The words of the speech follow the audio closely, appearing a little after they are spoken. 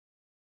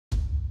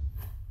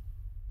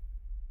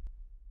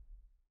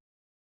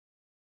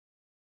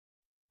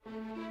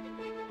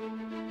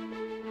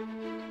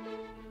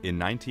In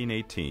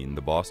 1918,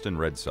 the Boston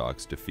Red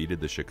Sox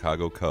defeated the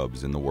Chicago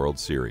Cubs in the World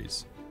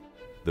Series.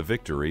 The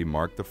victory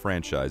marked the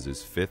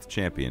franchise's fifth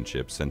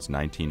championship since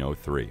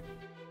 1903.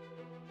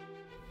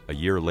 A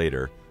year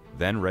later,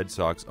 then Red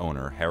Sox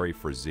owner Harry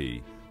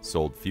Frazee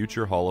sold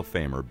future Hall of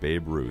Famer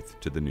Babe Ruth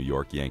to the New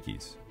York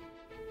Yankees.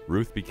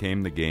 Ruth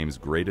became the game's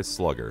greatest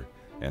slugger,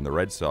 and the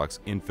Red Sox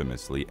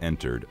infamously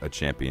entered a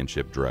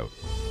championship drought.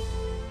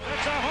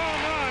 It's a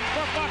home run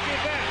for Bucky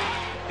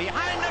Bennett.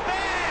 Behind the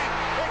bag,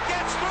 it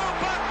gets through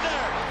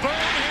Buckner.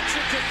 Boone hits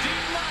it to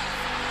deep left.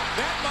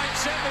 That might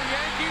send the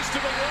Yankees to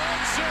the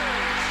World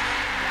Series.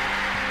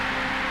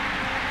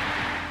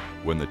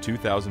 When the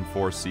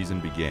 2004 season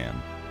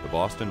began, the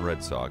Boston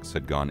Red Sox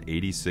had gone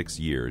 86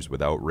 years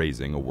without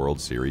raising a World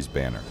Series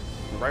banner.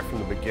 Right from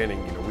the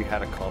beginning, we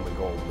had a common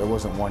goal. There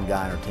wasn't one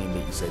guy on our team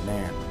that you say,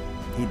 man,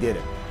 he did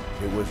it.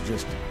 It was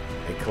just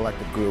a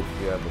collective group.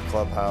 We have a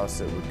clubhouse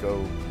that would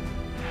go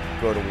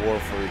to war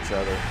for each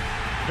other.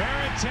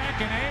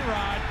 Varitek and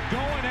A-Rod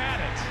going at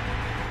it.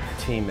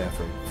 Team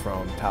effort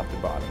from top to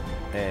bottom.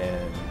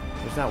 And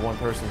there's not one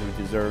person who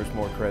deserves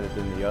more credit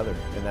than the other,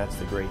 and that's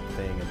the great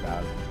thing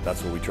about it.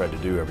 That's what we tried to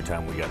do every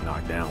time we got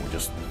knocked down.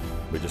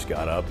 We just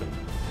got up and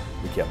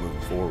we kept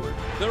moving forward.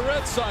 The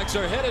Red Sox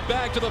are headed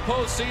back to the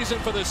postseason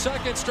for the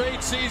second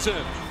straight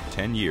season.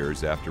 10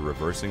 years after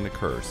reversing the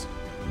curse,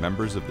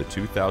 members of the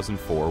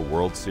 2004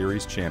 World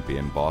Series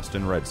champion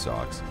Boston Red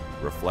Sox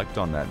reflect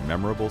on that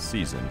memorable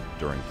season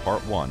during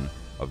Part 1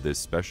 of this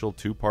special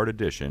two-part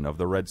edition of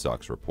the Red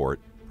Sox Report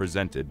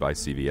presented by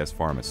CVS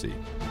Pharmacy.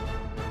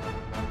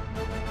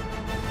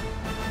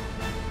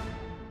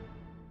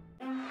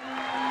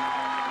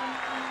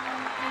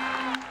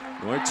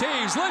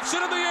 Ortiz lifts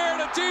it in the air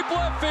to deep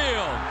left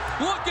field.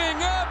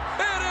 Looking up,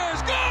 it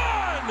is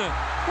gone!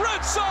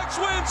 Red Sox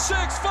win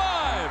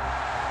 6-5.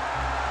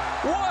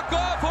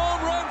 Walk-off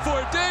home run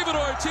for David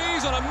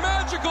Ortiz on a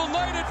magical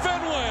night at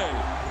Fenway.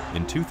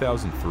 In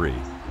 2003,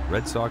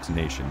 Red Sox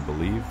Nation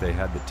believed they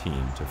had the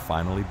team to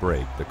finally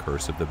break the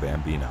curse of the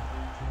Bambino.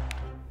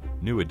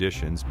 New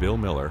additions Bill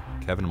Miller,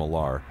 Kevin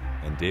Millar,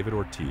 and David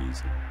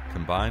Ortiz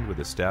combined with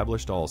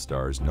established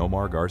All-Stars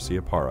Nomar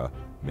Garciaparra,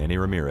 Manny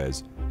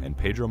Ramirez, and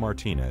Pedro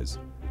Martinez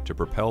to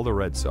propel the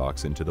Red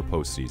Sox into the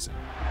postseason.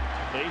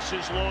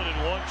 Bases loaded,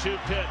 1-2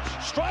 pitch.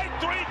 Strike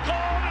three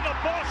called, and the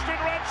Boston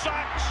Red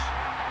Sox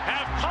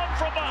have come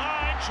from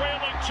behind,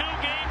 trailing 2-0.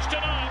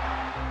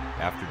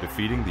 After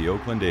defeating the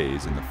Oakland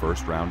A's in the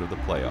first round of the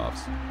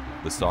playoffs,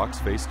 the Sox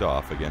faced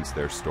off against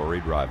their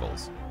storied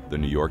rivals, the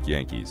New York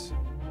Yankees.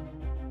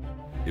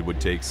 It would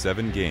take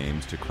 7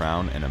 games to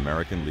crown an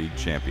American League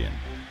champion,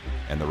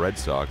 and the Red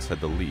Sox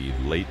had the lead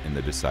late in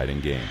the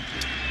deciding game.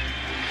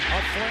 A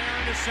flare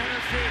into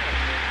center field.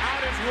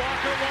 Out as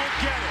Walker won't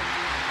get it.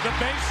 The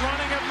base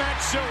running of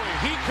Matsui.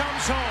 He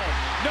comes home.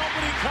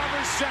 Nobody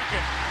covers second.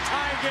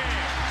 Tie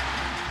game.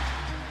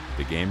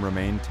 The game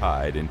remained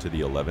tied into the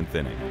 11th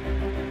inning.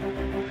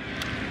 Boone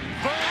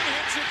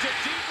hits it to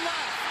deep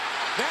left.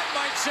 That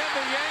might send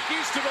the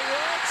Yankees to the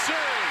World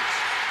Series.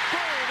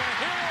 Boone, a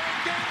hero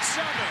in Game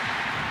 7.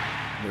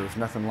 There was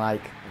nothing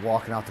like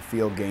walking out the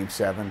field Game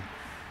 7.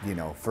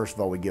 First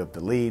of all, we give up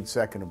the lead.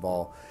 Second of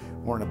all,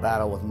 we're in a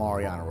battle with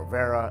Mariano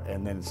Rivera,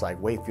 and then it's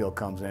like Wakefield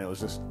comes in.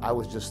 I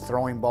was just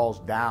throwing balls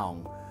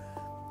down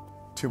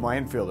to my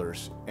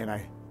infielders, and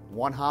I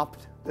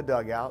one-hopped the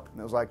dugout,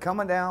 and it was like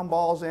coming down,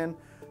 balls in,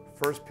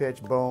 first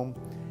pitch, boom,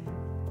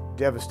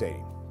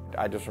 devastating.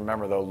 I just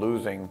remember, though,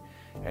 losing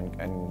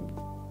and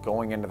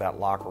going into that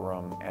locker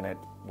room, and it,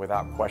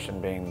 without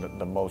question, being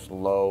the most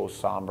low,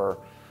 somber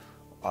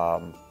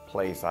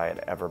place I had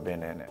ever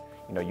been in.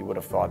 You would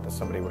have thought that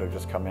somebody would have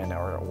just come in,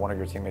 or one of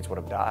your teammates would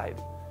have died.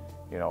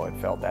 It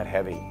felt that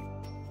heavy.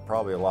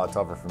 Probably a lot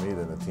tougher for me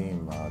than the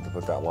team to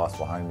put that loss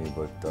behind me,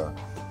 but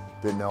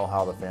didn't know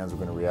how the fans were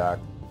going to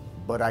react.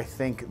 But I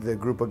think the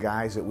group of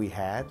guys that we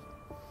had,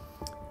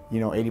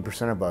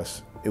 80% of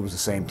us, it was the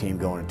same team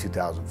going in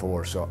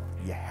 2004. So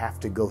you have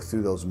to go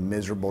through those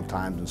miserable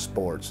times in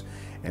sports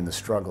and the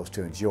struggles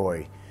to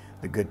enjoy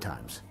the good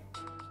times.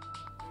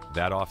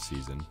 That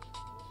offseason,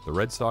 the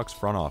Red Sox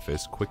front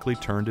office quickly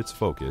turned its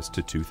focus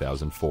to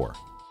 2004.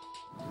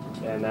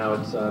 And now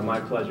it's my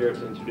pleasure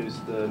to introduce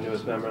the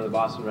newest member of the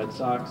Boston Red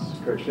Sox,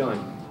 Curt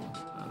Schilling.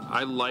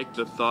 I like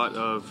the thought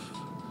of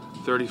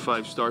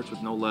 35 starts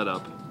with no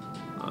let-up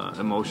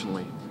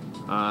emotionally.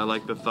 I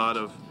like the thought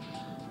of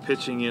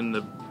pitching in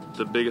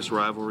the biggest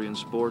rivalry in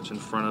sports in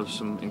front of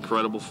some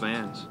incredible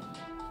fans.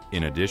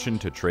 In addition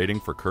to trading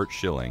for Curt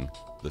Schilling,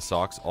 the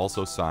Sox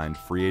also signed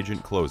free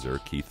agent closer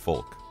Keith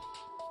Foulke.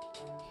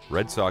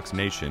 Red Sox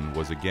Nation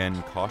was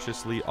again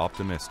cautiously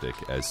optimistic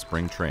as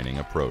spring training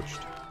approached.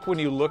 When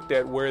you looked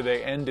at where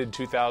they ended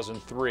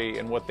 2003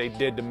 and what they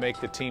did to make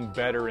the team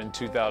better in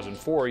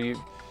 2004, you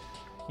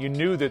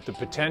knew that the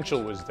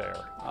potential was there.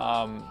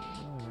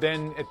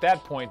 Then at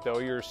that point, though,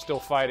 you're still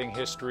fighting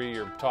history,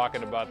 you're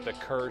talking about the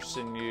curse,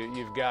 and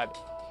you've got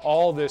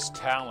all this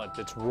talent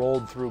that's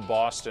rolled through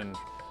Boston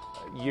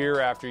year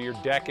after year,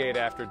 decade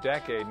after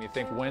decade, and you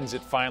think, when's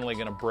it finally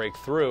going to break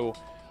through?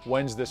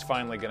 When's this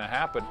finally going to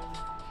happen?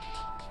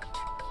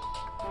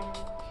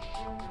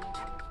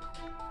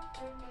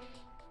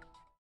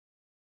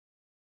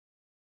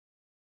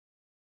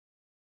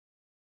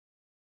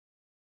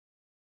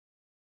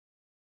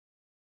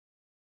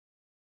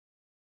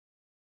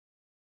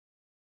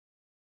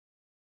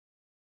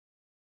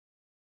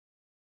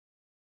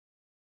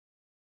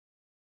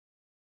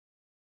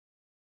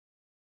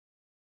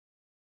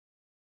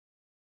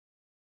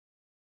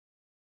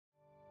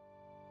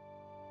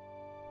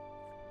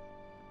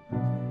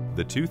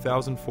 The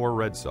 2004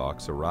 Red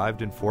Sox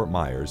arrived in Fort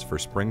Myers for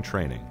spring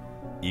training,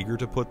 eager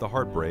to put the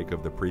heartbreak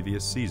of the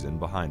previous season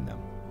behind them.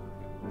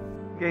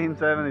 Game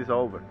 7 is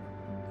over.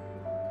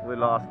 We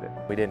lost it.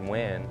 We didn't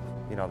win.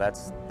 You know,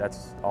 that's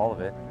all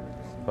of it.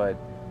 But,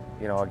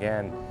 you know,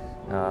 again,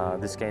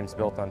 this game's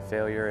built on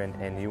failure,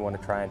 and you want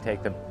to try and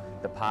take the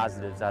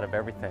positives out of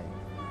everything.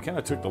 We kind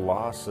of took the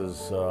loss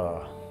as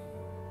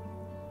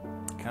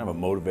kind of a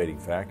motivating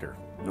factor,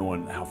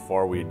 knowing how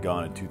far we had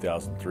gone in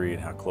 2003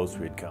 and how close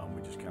we had come.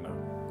 We just kind of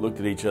looked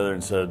at each other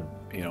and said,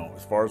 you know,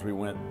 as far as we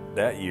went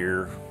that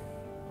year,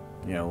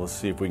 you know, let's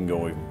see if we can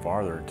go even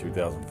farther in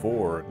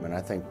 2004. And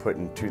I think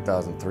putting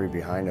 2003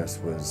 behind us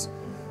was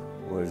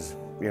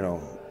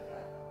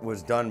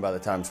done by the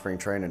time spring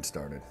training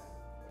started.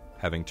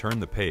 Having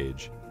turned the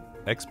page,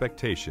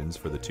 expectations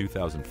for the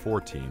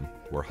 2004 team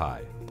were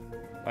high.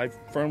 I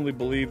firmly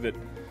believe that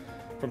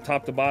from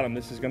top to bottom,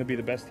 this is going to be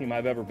the best team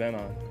I've ever been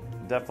on.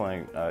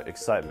 Definitely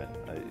excitement.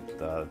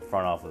 The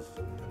front office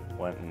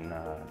went and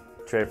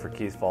traded for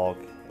Keith Falk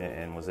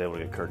and was able to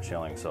get Kurt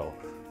Schilling. So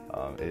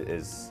it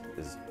is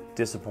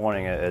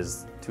disappointing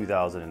as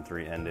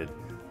 2003 ended.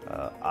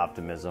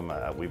 Optimism.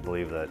 We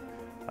believe that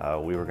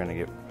we were going to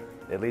get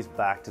at least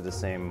back to the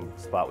same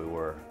spot we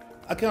were.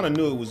 I kind of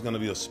knew it was going to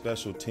be a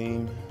special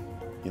team.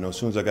 You know, as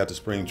soon as I got to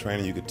spring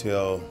training, you could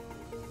tell,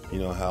 you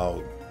know,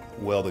 how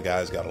well the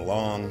guys got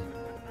along.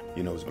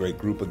 You know, it was a great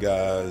group of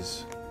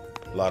guys,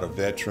 a lot of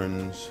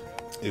veterans.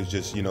 It was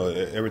just, you know,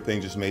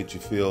 everything just made you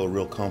feel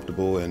real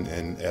comfortable and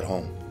at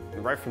home.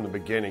 Right from the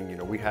beginning, you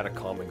know, we had a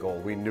common goal.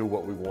 We knew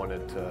what we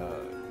wanted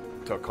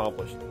to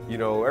accomplish. You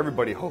know,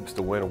 everybody hopes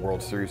to win a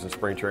World Series in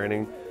spring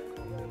training,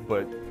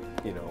 but,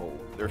 you know,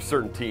 there are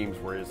certain teams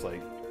where it's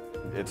like,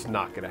 it's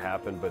not going to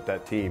happen, but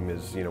that team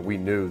is, you know, we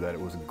knew that it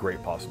was a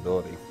great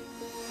possibility.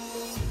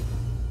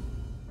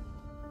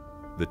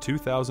 The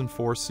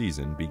 2004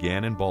 season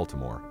began in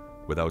Baltimore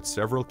without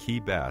several key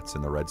bats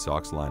in the Red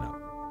Sox lineup.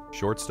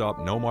 Shortstop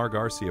Nomar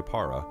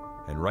Garciaparra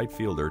and right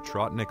fielder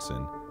Trot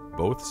Nixon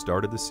both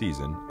started the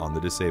season on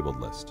the disabled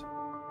list.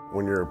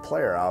 When you're a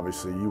player,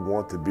 obviously, you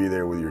want to be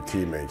there with your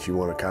teammates. You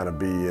want to kind of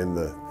be in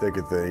the thick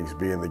of things,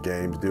 be in the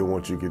games, do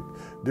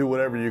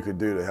whatever you could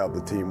do to help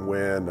the team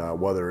win,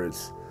 whether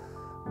it's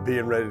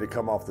being ready to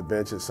come off the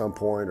bench at some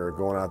point or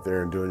going out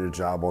there and doing your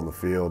job on the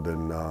field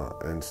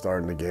and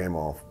starting the game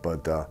off.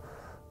 But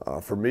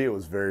for me, it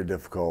was very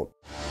difficult.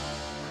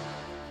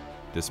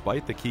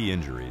 Despite the key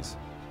injuries,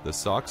 the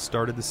Sox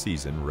started the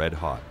season red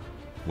hot,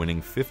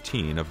 winning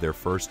 15 of their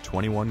first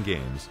 21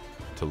 games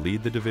to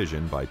lead the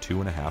division by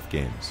 2.5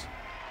 games.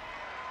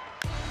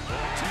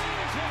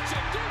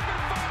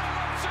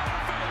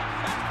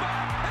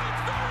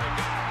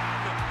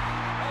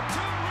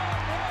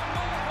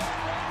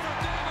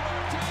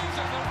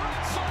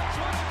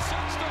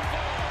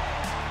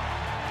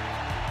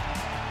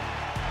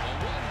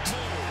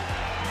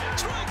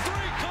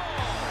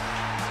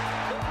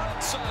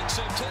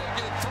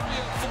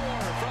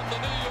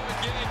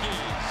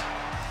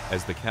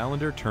 As the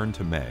calendar turned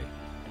to May,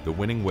 the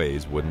winning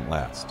ways wouldn't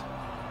last.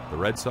 The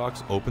Red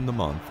Sox opened the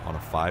month on a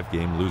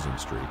 5-game losing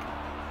streak,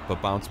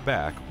 but bounced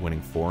back,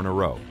 winning 4 in a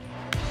row.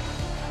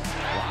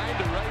 Line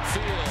to right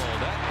field.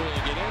 That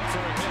will get in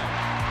for a hit.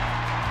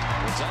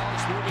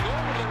 Gonzalez moving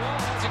over to the wall,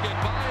 has to get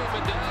by him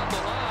and down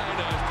the line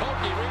as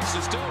Pokey Reese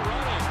is still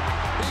running.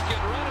 He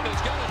can run it.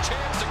 He's got a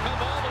chance to come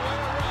all the way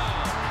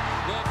around.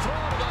 The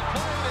throw to the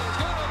plate is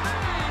going to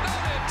be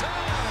not in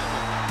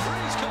time.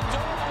 Reese comes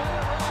all the way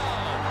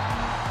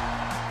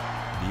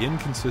around. The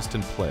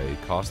inconsistent play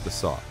cost the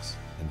Sox,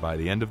 and by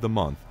the end of the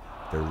month,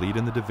 their lead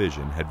in the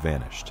division had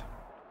vanished.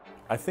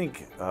 I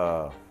think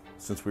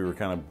since we were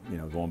kind of, you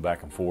know, going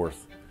back and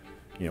forth,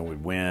 you know,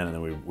 we'd win and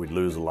then we'd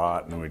lose a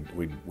lot and then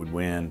we'd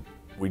win.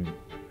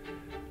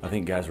 I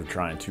think guys were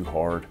trying too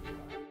hard.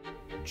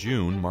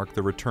 June marked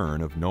the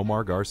return of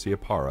Nomar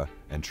Garciaparra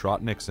and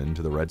Trot Nixon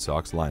to the Red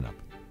Sox lineup,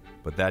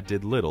 but that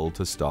did little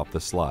to stop the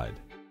slide.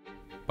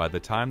 By the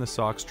time the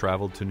Sox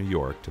traveled to New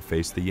York to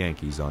face the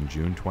Yankees on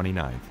June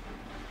 29th,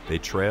 they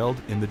trailed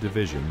in the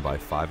division by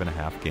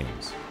 5.5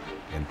 games,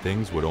 and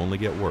things would only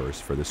get worse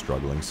for the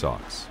struggling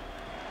Sox.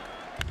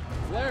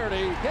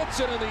 Flaherty hits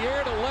it in the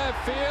air to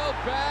left field,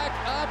 back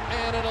up,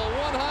 and it'll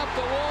one-hop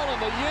the wall, and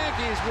the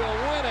Yankees will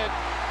win it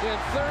in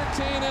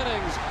 13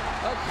 innings.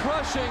 A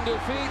crushing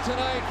defeat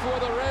tonight for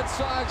the Red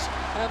Sox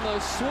and the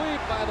sweep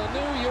by the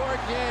New York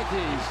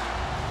Yankees.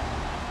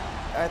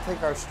 I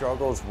think our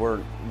struggles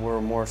were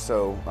more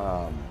so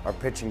our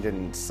pitching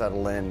didn't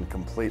settle in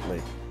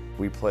completely.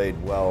 We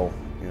played well,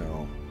 you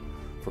know,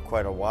 for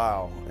quite a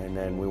while, and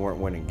then we weren't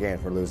winning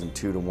games. We're losing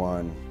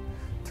 2-1,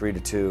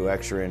 3-2,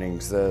 extra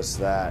innings, this,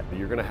 that.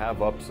 You're going to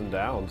have ups and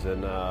downs,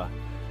 and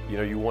you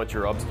know, you want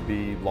your ups to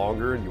be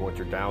longer and you want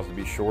your downs to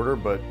be shorter,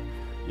 but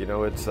you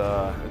know, it's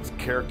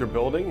character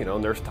building, you know,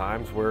 and there's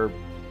times where,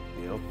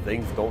 you know,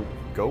 things don't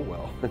go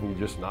well and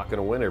you're just not going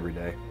to win every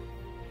day.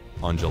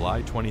 On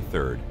July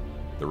 23rd,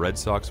 the Red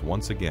Sox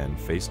once again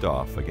faced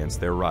off against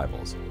their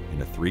rivals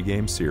in a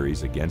 3-game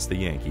series against the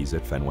Yankees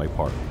at Fenway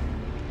Park.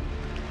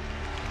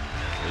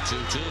 The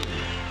 2-2.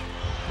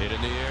 Hit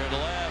in the air to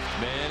left.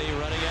 Manny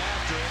running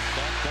after it.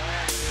 That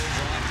ball is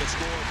off the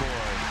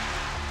scoreboard.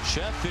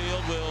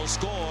 Sheffield will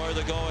score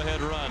the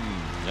go-ahead run,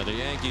 and the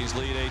Yankees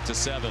lead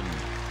 8-7.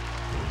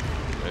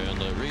 And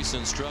the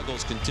recent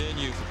struggles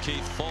continue for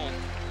Keith Falk.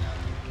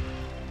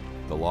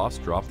 The loss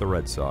dropped the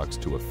Red Sox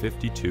to a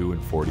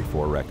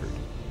 52-44 record.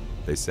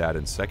 They sat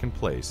in second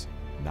place,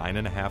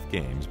 9.5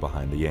 games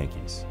behind the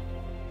Yankees.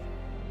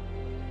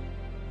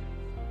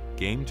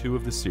 Game 2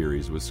 of the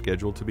series was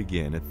scheduled to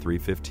begin at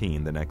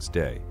 3:15 the next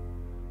day.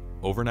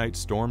 Overnight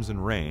storms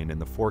and rain in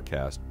the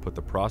forecast put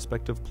the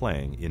prospect of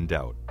playing in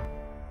doubt.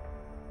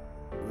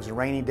 It was a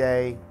rainy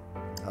day.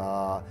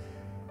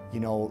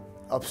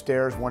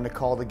 Upstairs wanted to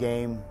call the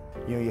game.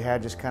 You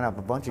had just kind of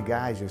a bunch of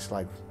guys just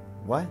like,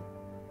 what?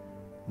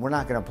 We're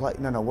not going to play.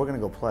 No, we're going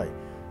to go play.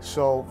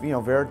 So,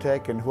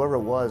 Veritek and whoever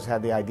it was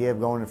had the idea of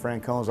going to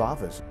Francone's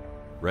office.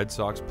 Red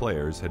Sox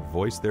players had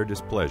voiced their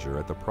displeasure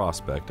at the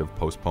prospect of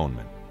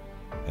postponement,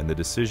 and the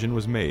decision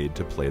was made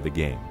to play the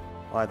game.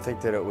 Well, I think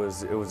that it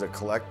was a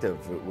collective.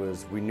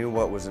 We knew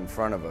what was in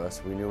front of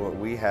us. We knew what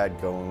we had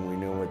going. We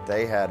knew what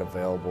they had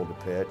available to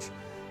pitch,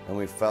 and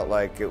we felt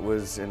like it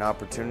was an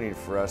opportunity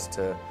for us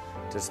to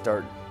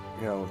start,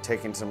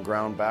 taking some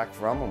ground back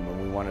from them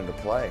when we wanted to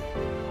play.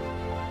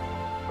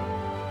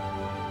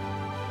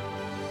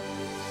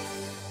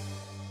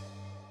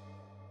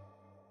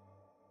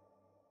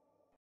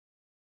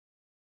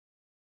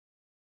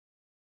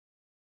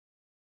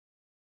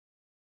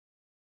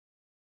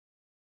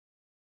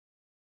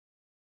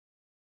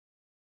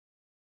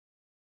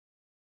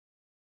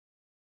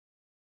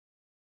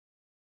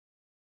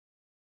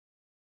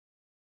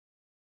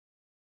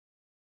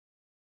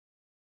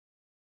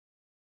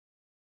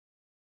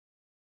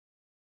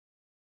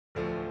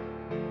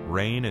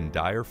 Rain and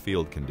dire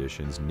field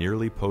conditions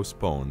nearly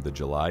postponed the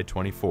July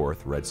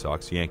 24th Red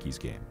Sox-Yankees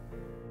game.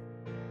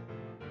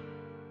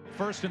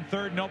 First and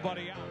third,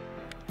 nobody out.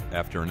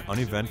 After an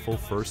uneventful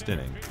first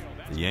inning,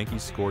 the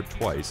Yankees scored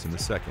twice in the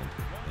second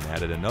and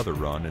added another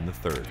run in the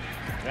third.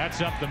 That's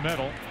up the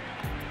middle.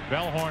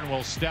 Bellhorn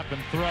will step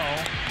and throw.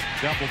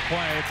 Double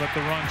play, but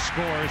the run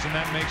scores, and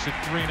that makes it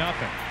 3-0.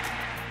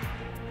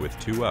 With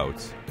 2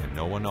 outs and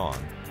no one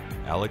on,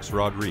 Alex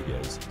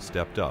Rodriguez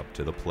stepped up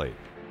to the plate.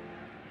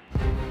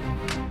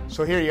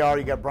 So here you are,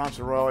 you got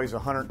Bronson Arroyo. He's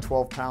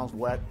 112 pounds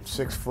wet,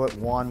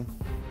 6'1",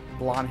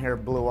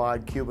 blonde-haired,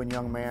 blue-eyed Cuban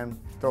young man.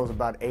 Throws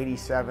about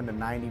 87 to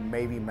 90,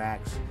 maybe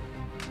max.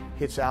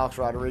 Hits Alex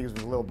Rodriguez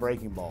with a little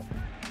breaking ball.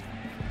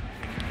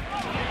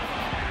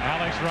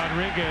 Alex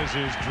Rodriguez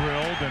is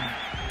drilled, and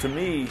to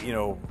me,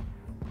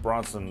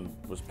 Bronson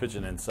was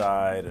pitching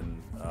inside,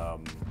 and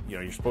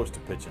you're supposed to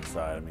pitch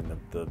inside. I mean,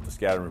 the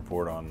scouting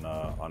report on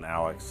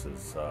Alex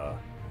is.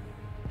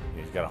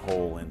 He's got a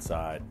hole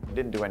inside.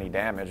 Didn't do any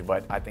damage,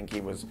 but I think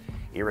he was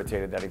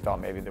irritated that he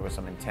thought maybe there was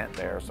some intent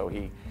there. So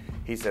he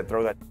said,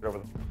 throw that over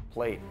the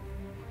plate.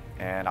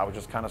 And I was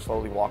just kind of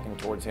slowly walking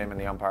towards him and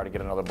the umpire to get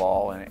another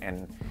ball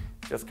and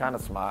just kind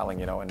of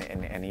smiling,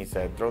 and he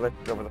said, throw that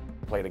over the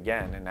plate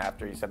again. And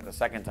after he said it the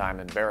second time,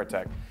 then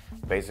Veritek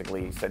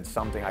basically said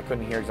something. I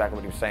couldn't hear exactly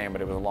what he was saying,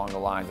 but it was along the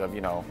lines of,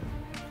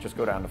 just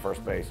go down to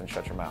first base and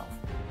shut your mouth.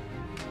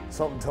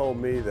 Something told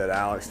me that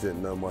Alex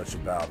didn't know much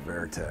about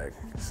Veritek,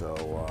 so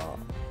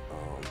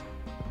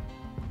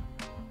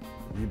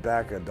you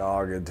back a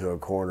dog into a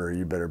corner,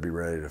 you better be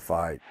ready to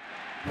fight.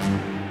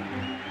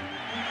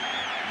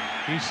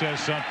 He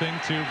says something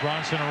to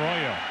Bronson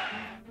Arroyo.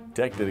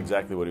 Tech did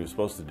exactly what he was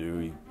supposed to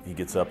do. He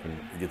gets up and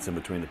gets in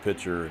between the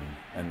pitcher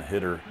and the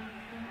hitter,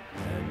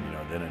 and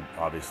then it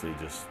obviously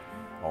just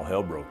all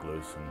hell broke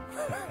loose.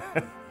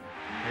 And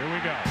here we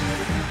go.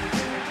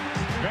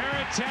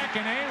 Veritek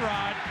and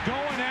A-Rod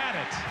going at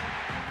it.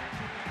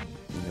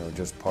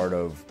 Just part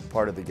of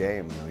the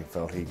game. He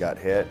felt he got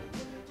hit.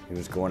 He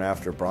was going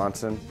after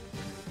Bronson,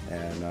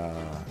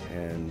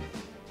 and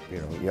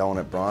yelling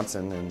at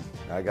Bronson, and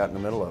I got in the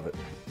middle of it.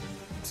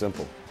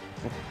 Simple.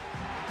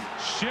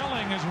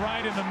 Schilling is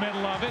right in the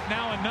middle of it.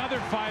 Now another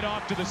fight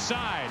off to the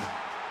side.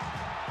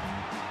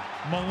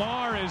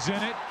 Millar is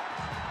in it.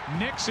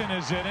 Nixon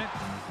is in it.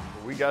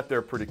 We got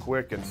there pretty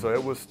quick, and so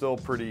it was still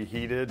pretty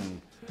heated.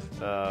 And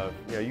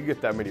you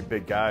get that many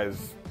big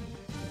guys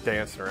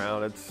dancing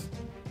around. It's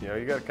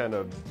you got to kind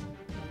of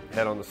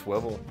head on the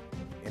swivel.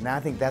 And I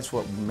think that's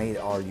what made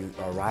our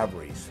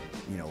rivalries,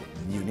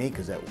 unique,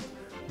 is that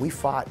we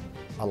fought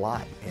a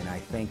lot, and I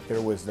think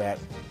there was that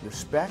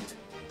respect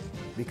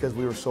because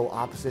we were so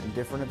opposite and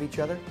different of each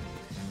other,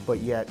 but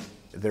yet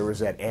there was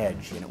that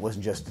edge, and it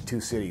wasn't just the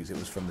two cities, it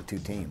was from the two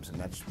teams, and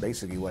that's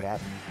basically what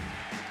happened.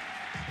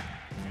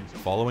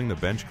 Following the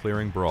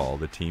bench-clearing brawl,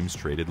 the teams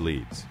traded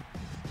leads.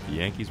 The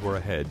Yankees were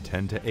ahead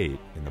 10-8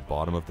 in the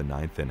bottom of the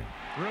 9th inning.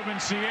 Ruben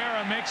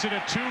Sierra makes it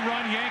a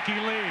 2-run Yankee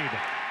lead.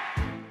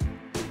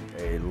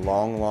 A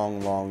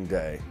long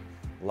day.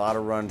 A lot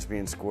of runs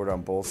being scored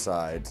on both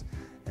sides.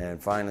 And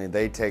finally,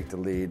 they take the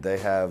lead. They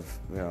have,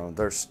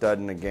 they're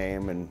studding the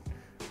game, and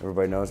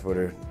everybody knows what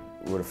a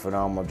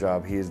phenomenal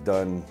job he has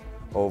done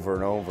over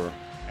and over.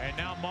 And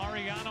now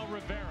Mariano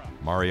Rivera.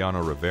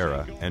 Mariano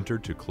Rivera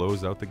entered to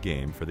close out the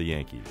game for the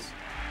Yankees.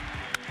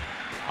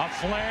 A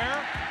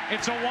flare.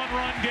 It's a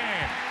one-run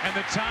game, and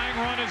the tying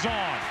run is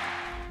on.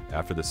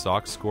 After the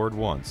Sox scored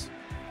once,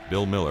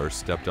 Bill Miller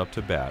stepped up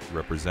to bat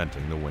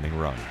representing the winning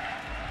run.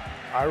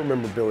 I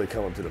remember Billy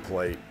coming to the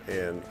plate,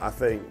 and I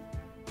think,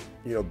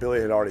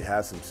 Billy had already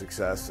had some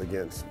success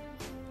against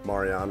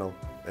Mariano,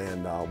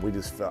 and I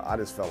just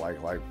felt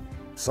like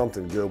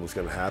something good was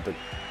going to happen.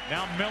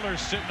 Now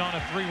Miller's sitting on a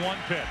 3-1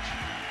 pitch.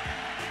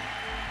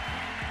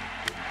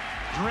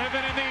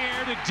 Driven in the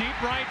air to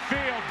deep right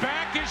field.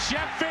 Back is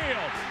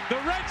Sheffield. The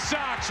Red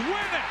Sox win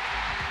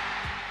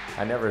it.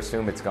 I never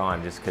assume it's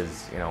gone just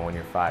because, when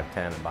you're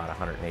 5'10", about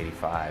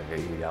 185,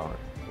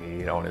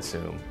 you don't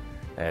assume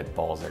that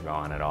balls are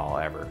gone at all,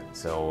 ever.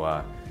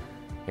 So,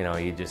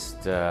 you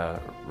just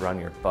run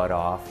your butt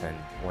off, and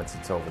once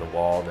it's over the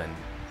wall, then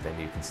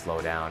you can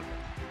slow down.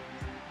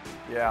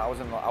 Yeah, I was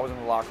in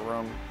the locker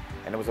room,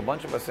 and there was a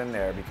bunch of us in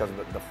there because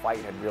the fight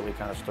had really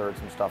kind of stirred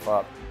some stuff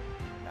up.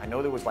 I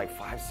know there was like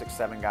 5, 6,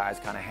 7 guys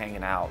kind of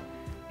hanging out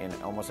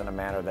almost in a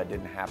manner that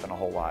didn't happen a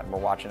whole lot. And we're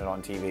watching it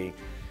on TV,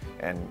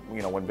 and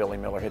when Billy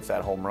Miller hits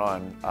that home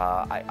run,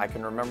 I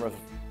can remember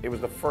it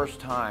was the first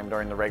time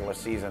during the regular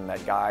season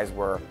that guys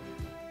were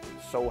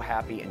so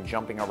happy and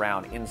jumping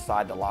around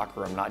inside the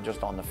locker room, not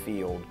just on the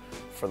field,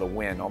 for the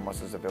win,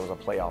 almost as if it was a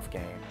playoff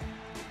game.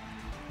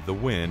 The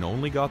win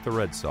only got the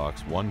Red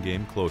Sox one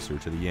game closer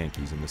to the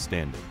Yankees in the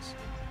standings.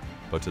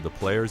 But to the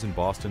players in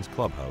Boston's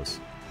clubhouse,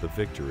 the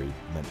victory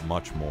meant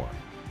much more.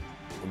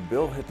 When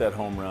Bill hit that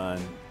home run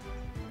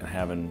and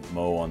having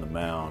Mo on the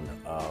mound,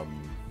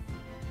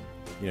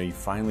 you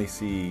finally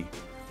see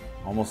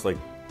almost like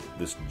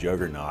this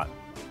juggernaut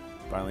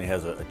finally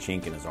has a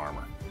chink in his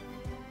armor,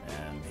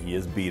 and he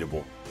is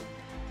beatable.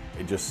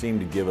 It just seemed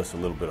to give us a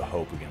little bit of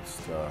hope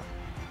against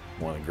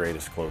one of the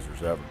greatest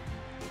closers ever.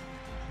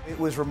 It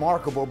was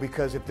remarkable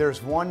because if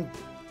there's one,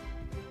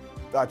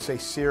 I'd say,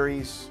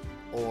 series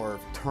or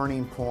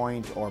turning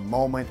point or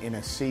moment in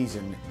a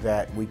season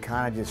that we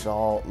kind of just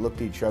all looked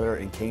at each other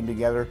and came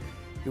together,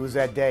 it was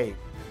that day.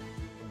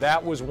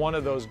 That was one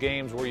of those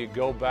games where you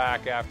go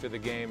back after the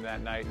game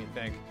that night and you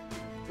think,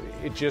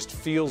 it just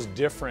feels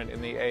different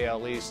in the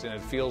AL East, and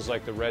it feels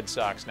like the Red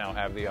Sox now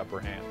have the upper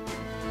hand.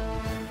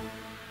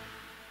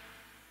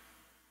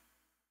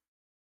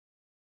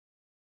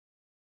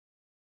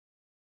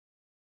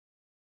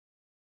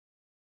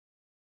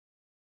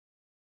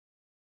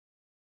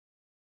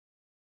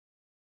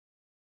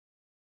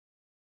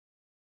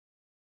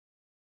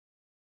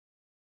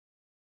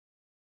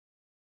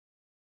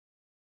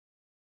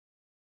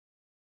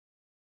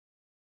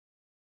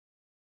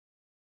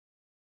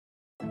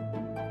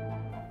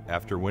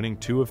 After winning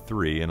 2 of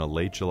 3 in a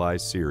late July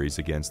series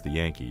against the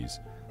Yankees,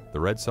 the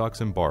Red Sox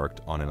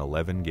embarked on an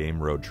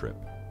 11-game road trip.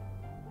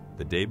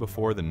 The day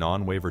before the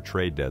non-waiver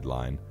trade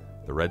deadline,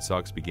 the Red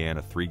Sox began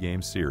a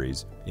 3-game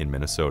series in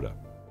Minnesota.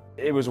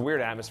 It was a weird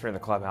atmosphere in the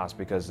clubhouse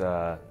because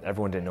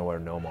everyone didn't know where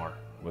Nomar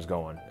was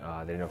going.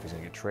 They didn't know if he was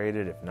going to get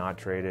traded, if not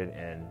traded,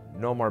 and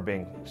Nomar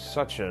being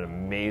such an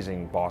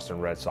amazing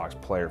Boston Red Sox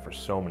player for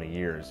so many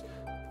years,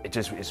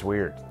 it's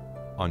weird.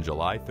 On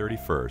July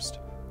 31st,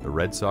 the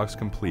Red Sox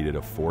completed a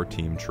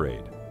 4-team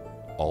trade.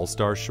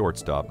 All-star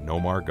shortstop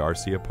Nomar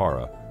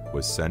Garciaparra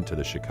was sent to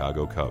the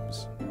Chicago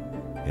Cubs.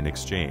 In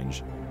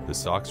exchange, the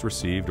Sox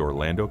received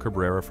Orlando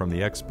Cabrera from the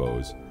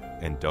Expos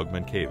and Doug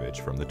Mankiewicz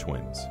from the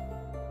Twins.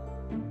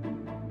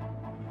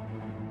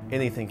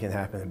 Anything can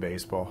happen in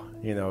baseball.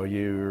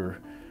 Your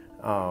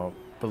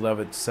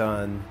beloved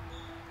son,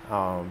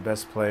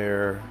 best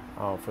player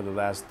for the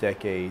last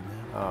decade,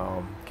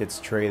 gets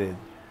traded,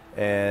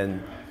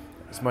 and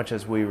as much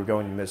as we were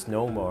going to miss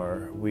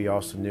Nomar, we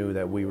also knew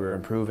that we were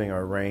improving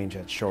our range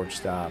at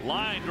shortstop.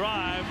 Line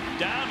drive,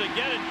 down to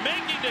get it,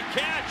 making the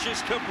catch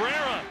is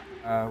Cabrera.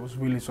 I was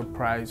really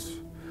surprised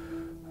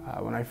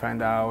when I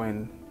found out,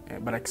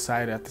 but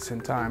excited at the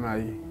same time.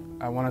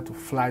 I wanted to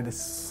fly the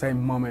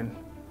same moment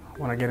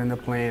when I get in the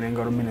plane and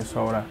go to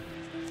Minnesota.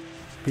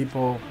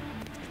 People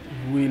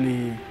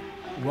really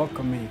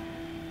welcomed me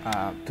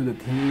to the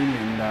team,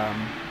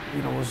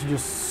 and it was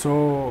just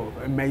so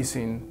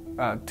amazing.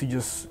 To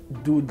just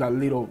do that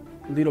little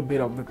bit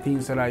of the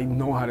things that I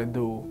know how to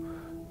do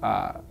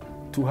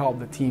to help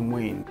the team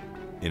win.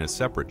 In a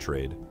separate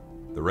trade,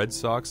 the Red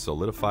Sox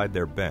solidified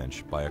their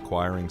bench by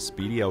acquiring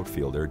speedy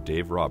outfielder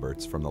Dave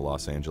Roberts from the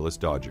Los Angeles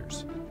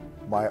Dodgers.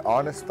 My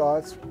honest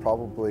thoughts,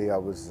 probably I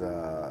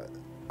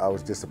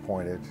was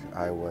disappointed.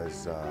 I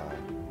was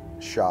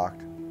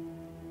shocked.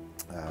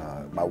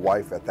 My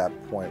wife at that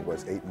point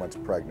was 8 months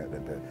pregnant,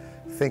 and to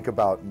think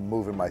about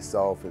moving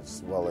myself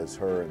as well as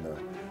her and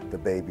the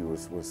baby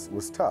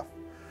was tough.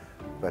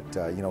 But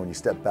when you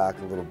step back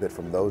a little bit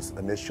from those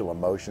initial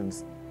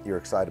emotions, you're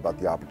excited about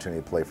the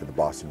opportunity to play for the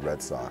Boston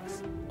Red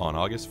Sox. On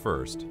August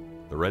 1st,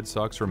 the Red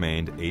Sox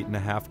remained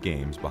 8.5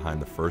 games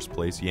behind the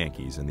first-place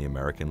Yankees in the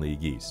American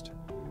League East.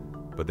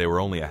 But they were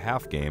only a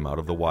half game out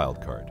of the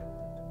wild card.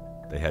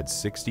 They had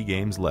 60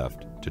 games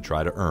left to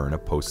try to earn a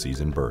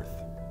postseason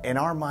berth. In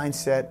our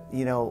mindset,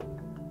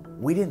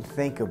 we didn't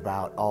think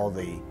about all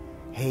the,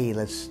 hey,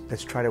 let's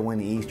try to win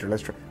the East, or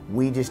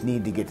we just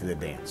need to get to the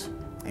dance.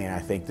 And I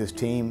think this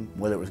team,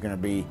 whether it was going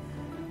to be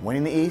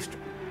winning the East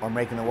or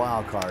making the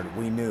wild card,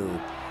 we knew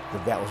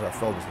that that was our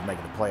focus of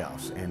making the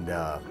playoffs. And,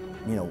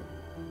 you know,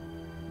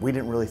 we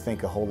didn't really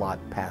think a whole lot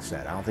past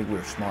that. I don't think we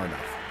were smart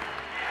enough.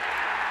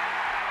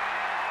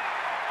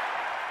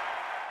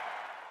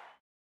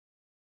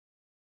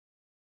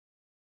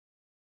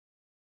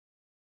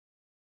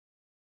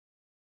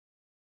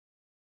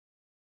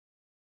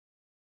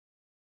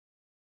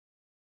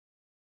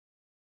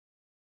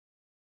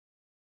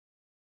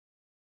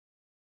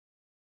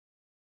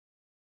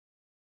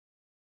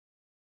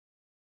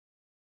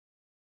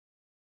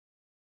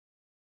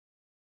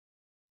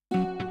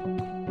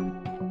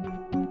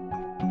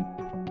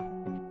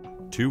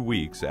 Two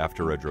weeks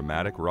after a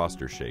dramatic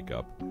roster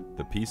shakeup,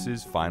 the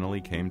pieces finally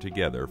came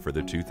together for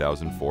the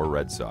 2004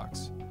 Red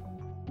Sox.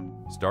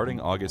 Starting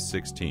August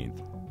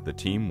 16th, the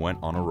team went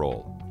on a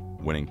roll,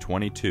 winning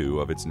 22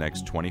 of its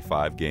next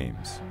 25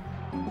 games.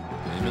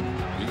 Damon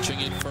reaching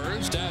in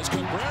first as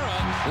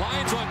Cabrera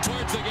lines one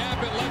towards the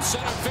gap in left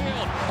center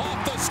field.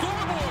 Off the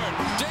scoreboard,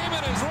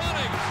 Damon is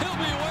running. He'll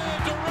be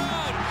waved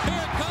around.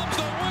 Here comes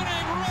the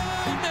winning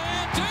run,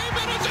 and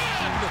Damon is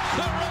in.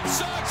 The Red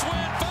Sox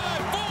win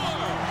 5-4.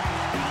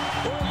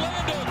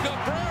 Orlando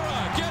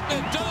Cabrera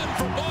getting it done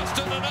for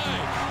Boston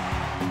tonight.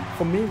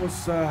 For me, it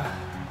was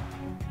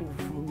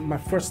my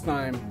first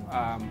time,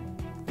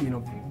 you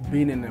know,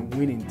 being in a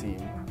winning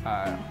team.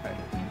 I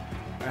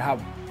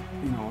have,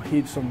 you know,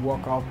 hit some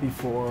walk-off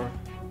before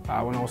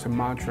when I was in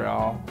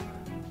Montreal,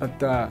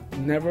 but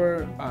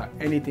never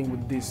anything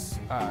with this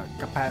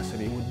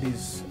capacity, with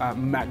this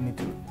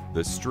magnitude.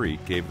 The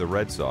streak gave the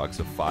Red Sox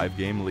a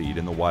 5-game lead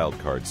in the wild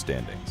card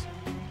standings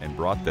and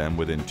brought them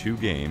within 2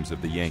 games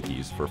of the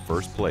Yankees for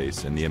first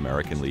place in the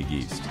American League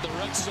East. The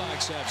Red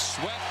Sox have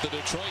swept the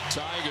Detroit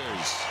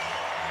Tigers.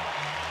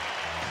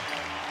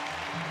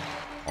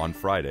 On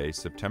Friday,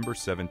 September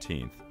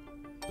 17th,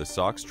 the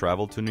Sox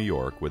traveled to New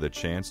York with a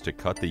chance to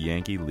cut the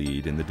Yankee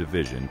lead in the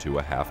division to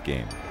a half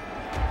game.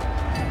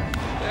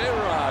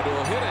 A-Rod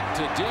will hit it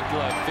to deep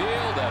left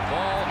field. That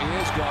ball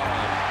is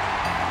gone.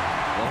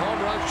 The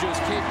home runs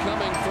just keep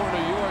coming for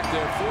New York.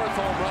 Their 4th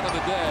home run of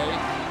the day.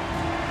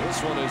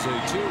 This one is a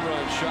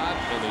 2-run shot,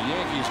 and the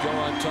Yankees go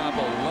on top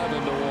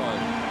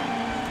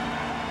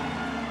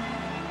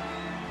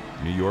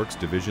 11-1. New York's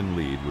division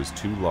lead was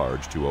too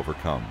large to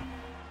overcome.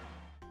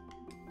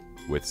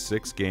 With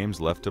 6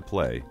 games left to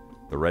play,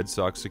 the Red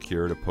Sox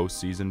secured a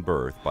postseason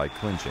berth by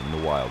clinching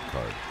the wild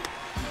card.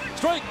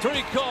 Strike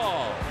 3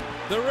 call.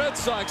 The Red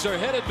Sox are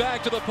headed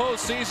back to the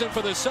postseason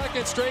for the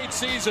 2nd straight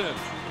season.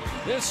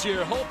 This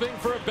year, hoping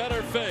for a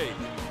better fate.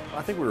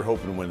 I think we were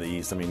hoping to win the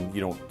East. I mean, you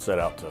don't set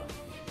out to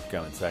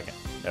come in second,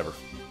 ever.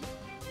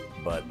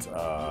 But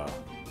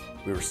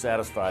we were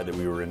satisfied that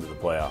we were into the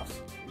playoffs.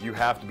 You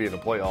have to be in the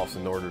playoffs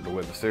in order to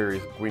win the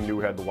series. We knew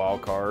we had the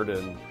wild card,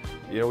 and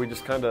you know, we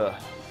just kind of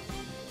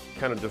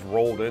just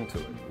rolled into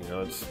it. You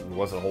know, it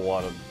wasn't a whole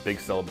lot of big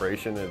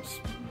celebration. It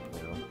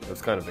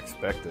was kind of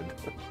expected.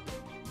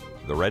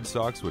 The Red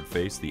Sox would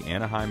face the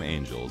Anaheim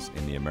Angels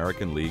in the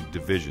American League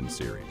Division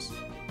Series,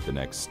 the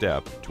next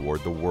step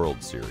toward the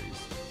World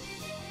Series.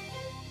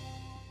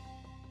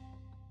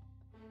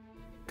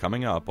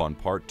 Coming up on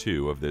part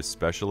 2 of this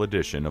special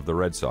edition of the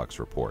Red Sox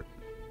Report,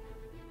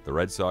 the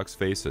Red Sox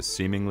face a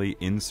seemingly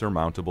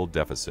insurmountable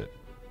deficit.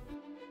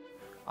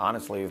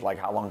 Honestly, it's like,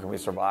 how long can we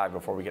survive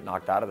before we get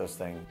knocked out of this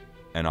thing?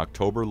 An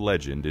October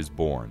legend is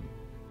born.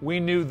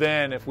 We knew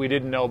then, if we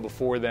didn't know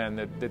before then,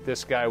 that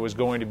this guy was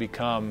going to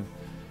become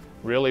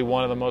really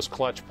one of the most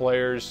clutch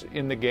players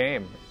in the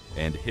game.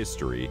 And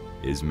history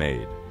is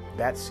made.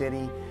 That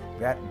city,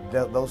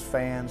 those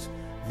fans,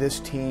 this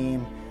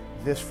team,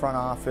 this front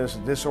office,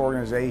 this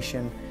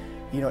organization,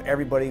 you know,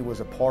 everybody was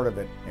a part of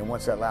it. And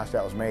once that last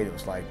out was made, it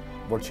was like,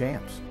 we're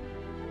champs.